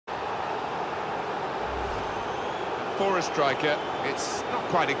For a striker, it's not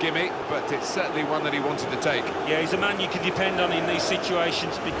quite a gimme, but it's certainly one that he wanted to take. Yeah, he's a man you can depend on in these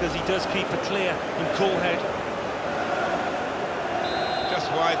situations because he does keep a clear and cool head. Just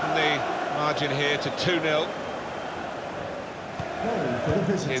widen the margin here to 2-0.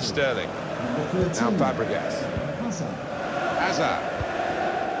 Here's Sterling. Now Fabregas. Hazard.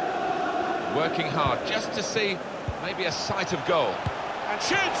 Working hard just to see maybe a sight of goal. And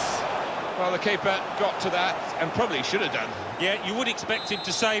shoots! Well, the keeper got to that and probably should have done. Yeah, you would expect him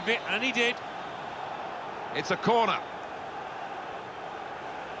to save it, and he did. It's a corner.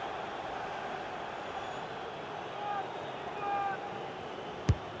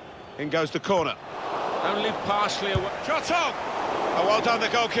 In goes the corner. Only partially away. Shot on! Oh, well done, the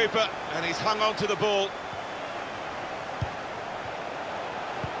goalkeeper. And he's hung on to the ball.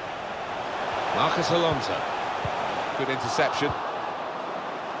 Marcus Alonso. Good interception.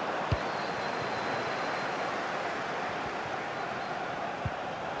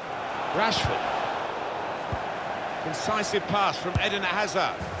 Rashford. Incisive pass from Eden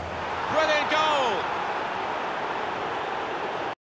Hazard. Brilliant goal!